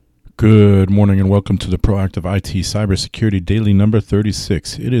Good morning and welcome to the Proactive IT Cybersecurity Daily number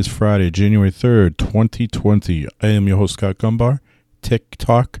 36. It is Friday, January 3rd, 2020. I am your host, Scott Gumbar. Tick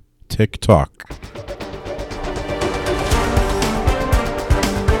Talk, Tick Talk.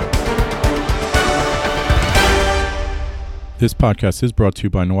 This podcast is brought to you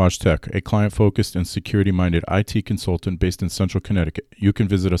by Nuage Tech, a client-focused and security-minded IT consultant based in Central Connecticut. You can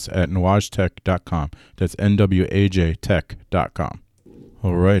visit us at nuagetech.com. That's NWAJ Tech.com.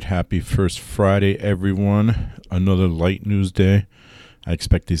 All right, happy first Friday, everyone. Another light news day. I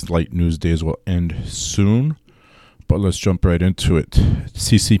expect these light news days will end soon, but let's jump right into it.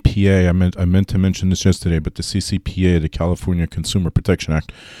 CCPA, I meant to mention this yesterday, but the CCPA, the California Consumer Protection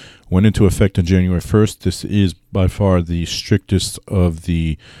Act, went into effect on January 1st. This is by far the strictest of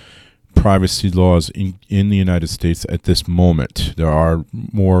the privacy laws in the United States at this moment. There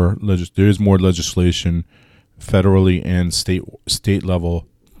is more legislation federally and state level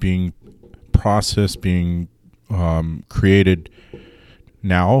being processed, being created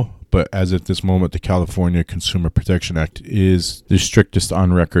now. But as at this moment, the California Consumer Protection Act is the strictest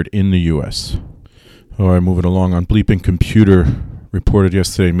on record in the U.S. All right, moving along. On Bleeping Computer reported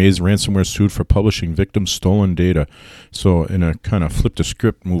yesterday, Maze ransomware sued for publishing victims' stolen data. So in a kind of flip the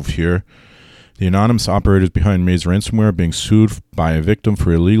script move here, the anonymous operators behind Maze ransomware are being sued by a victim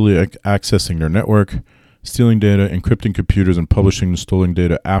for illegally accessing their network, stealing data, encrypting computers, and publishing the stolen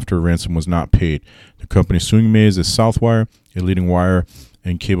data after a ransom was not paid. The company suing Maze is Southwire, a leading wire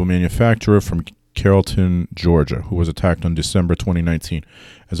and cable manufacturer from Carrollton, Georgia, who was attacked on December 2019.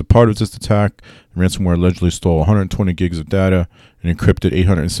 As a part of this attack, the ransomware allegedly stole 120 gigs of data and encrypted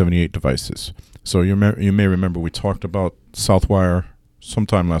 878 devices. So you may remember we talked about Southwire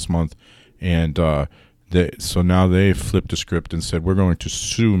sometime last month, and so now they flipped the script and said, we're going to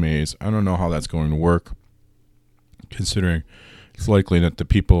sue Maze. I don't know how that's going to work, considering it's likely that the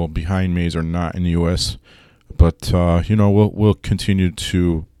people behind Maze are not in the U.S. But we'll continue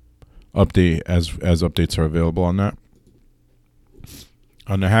to update as updates are available on that.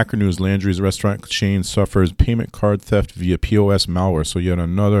 On the Hacker News, Landry's restaurant chain suffers payment card theft via POS malware. So yet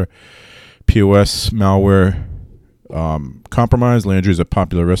another POS malware compromise. Landry's, a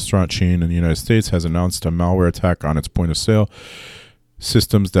popular restaurant chain in the United States, has announced a malware attack on its point of sale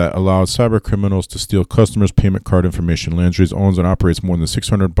systems that allow cyber criminals to steal customers' payment card information. Landry's owns and operates more than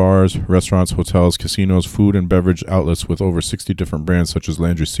 600 bars, restaurants, hotels, casinos, food and beverage outlets with over 60 different brands such as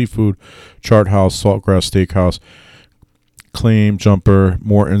Landry Seafood, Chart House, Saltgrass Steakhouse, Claim, Jumper,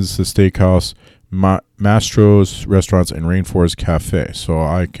 Morton's the Steakhouse, Mastro's Restaurants, and Rainforest Cafe. So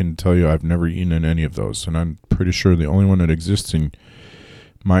I can tell you I've never eaten in any of those, and I'm pretty sure the only one that exists in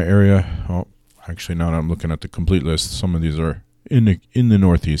my area, actually now that I'm looking at the complete list, some of these are in the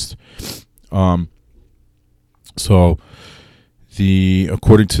Northeast. According to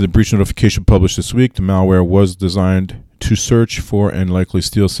the breach notification published this week, the malware was designed to search for and likely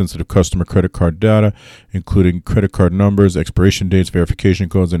steal sensitive customer credit card data, including credit card numbers, expiration dates, verification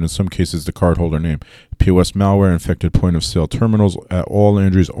codes, and in some cases the cardholder name. POS malware infected point-of-sale terminals at all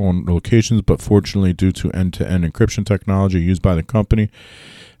Landry's own locations, but fortunately, due to end-to-end encryption technology used by the company,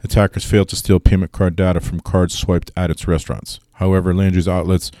 attackers failed to steal payment card data from cards swiped at its restaurants. However, Landry's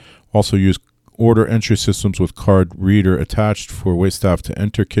outlets also use order entry systems with card reader attached for waitstaff to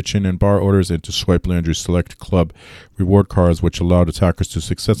enter kitchen and bar orders and to swipe Landry's Select Club reward cards, which allowed attackers to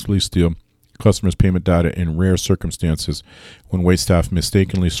successfully steal customers' payment data in rare circumstances when waitstaff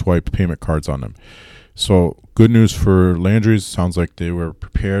mistakenly swiped payment cards on them. So, good news for Landry's. Sounds like they were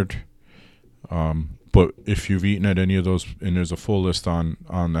prepared. But if you've eaten at any of those, and there's a full list on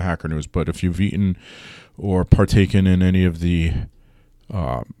the Hacker News, but if you've eaten or partaken in any of the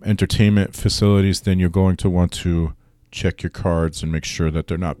entertainment facilities, then you're going to want to check your cards and make sure that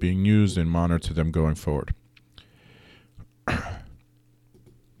they're not being used and monitor them going forward.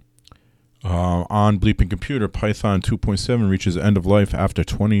 On Bleeping Computer, Python 2.7 reaches end of life after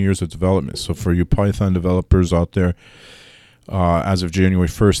 20 years of development. So for you Python developers out there, as of January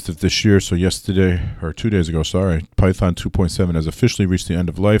 1st of this year, so 2 days ago, Python 2.7 has officially reached the end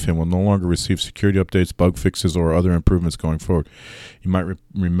of life and will no longer receive security updates, bug fixes, or other improvements going forward. You might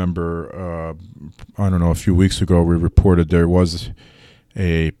remember, a few weeks ago, we reported there was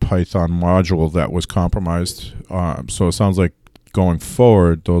a Python module that was compromised. So it sounds like going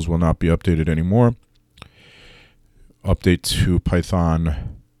forward, those will not be updated anymore. Update to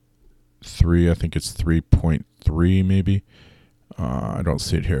Python 3, I think it's 3.3 maybe. I don't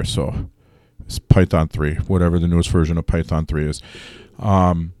see it here, so it's Python 3, whatever the newest version of Python 3 is.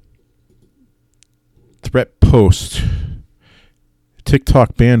 Threat post.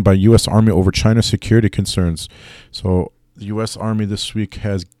 TikTok banned by U.S. Army over China security concerns. So the U.S. Army this week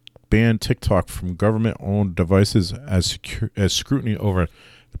has banned TikTok from government-owned devices as scrutiny over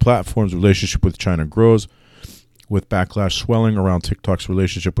the platform's relationship with China grows. With backlash swelling around TikTok's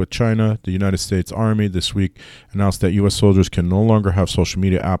relationship with China, the United States Army this week announced that U.S. soldiers can no longer have social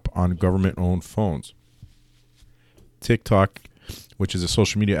media app on government-owned phones. TikTok, which is a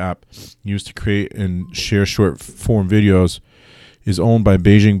social media app used to create and share short-form videos, is owned by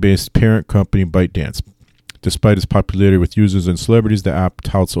Beijing-based parent company ByteDance. Despite its popularity with users and celebrities, the app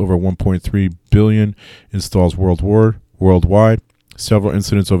touts over 1.3 billion installs worldwide. Several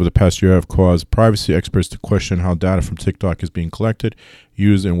incidents over the past year have caused privacy experts to question how data from TikTok is being collected,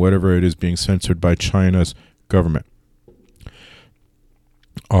 used, and whatever it is being censored by China's government.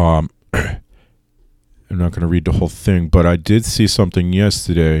 I'm not going to read the whole thing, but I did see something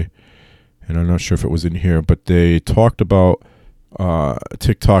yesterday, and I'm not sure if it was in here, but they talked about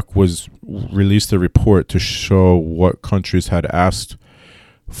TikTok released a report to show what countries had asked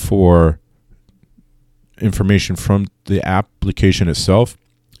for information from the application itself,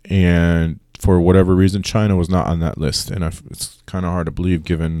 and for whatever reason China was not on that list, and it's kind of hard to believe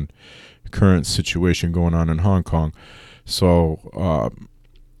given the current situation going on in Hong Kong. So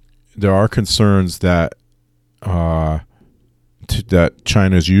there are concerns that that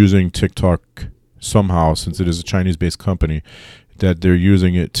China is using TikTok somehow, since it is a Chinese-based company, that they're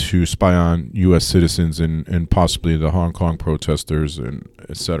using it to spy on U.S. citizens and possibly the Hong Kong protesters and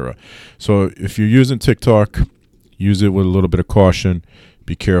etc. So if you're using TikTok, use it with a little bit of caution.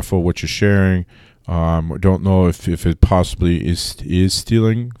 Be careful what you're sharing. Don't know if it possibly is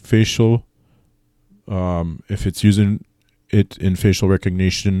stealing facial, if it's using it in facial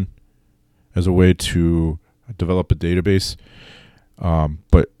recognition as a way to develop a database.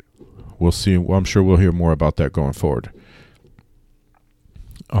 But we'll see. Well, I'm sure we'll hear more about that going forward.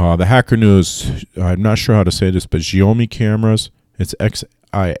 The hacker news, I'm not sure how to say this, but Xiaomi cameras, it's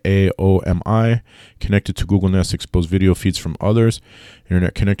Xiaomi, connected to Google Nest, expose video feeds from others.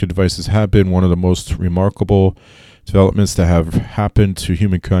 Internet-connected devices have been one of the most remarkable developments that have happened to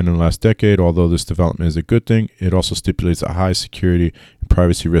humankind in the last decade. Although this development is a good thing, it also stipulates a high security and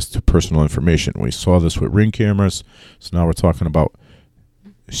privacy risk to personal information. We saw this with Ring cameras, so now we're talking about,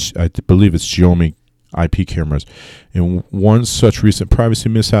 I believe it's Xiaomi IP cameras. In one such recent privacy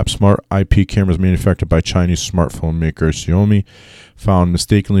mishap, smart IP cameras manufactured by Chinese smartphone maker Xiaomi found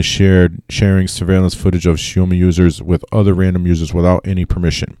mistakenly sharing surveillance footage of Xiaomi users with other random users without any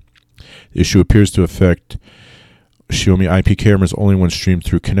permission. The issue appears to affect Xiaomi IP cameras only when streamed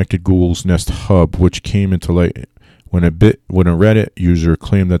through connected Google's Nest Hub, which came into light when a Reddit user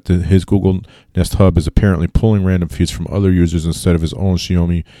claimed that his Google Nest Hub is apparently pulling random feeds from other users instead of his own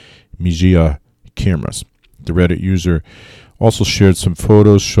Xiaomi Mijia cameras. The Reddit user also shared some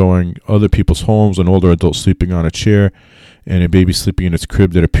photos showing other people's homes, an older adult sleeping on a chair, and a baby sleeping in its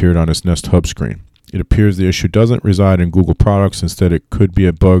crib that appeared on his Nest Hub screen. It appears the issue doesn't reside in Google products. Instead, it could be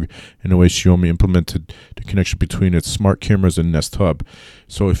a bug in the way Xiaomi implemented the connection between its smart cameras and Nest Hub.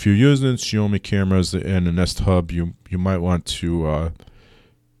 So if you're using Xiaomi cameras and the Nest Hub, you might want to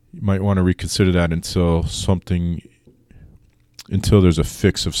reconsider that until there's a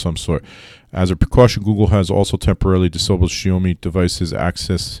fix of some sort. As a precaution, Google has also temporarily disabled Xiaomi devices'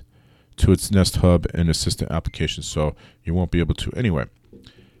 access to its Nest Hub and Assistant applications, so you won't be able to anyway.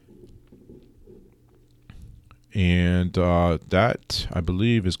 And that, I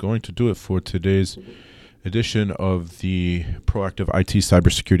believe, is going to do it for today's edition of the Proactive IT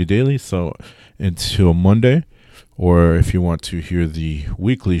Cybersecurity Daily. So until Monday, or if you want to hear the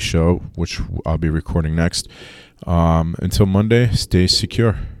weekly show, which I'll be recording next, until Monday, stay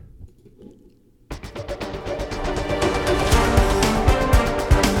secure.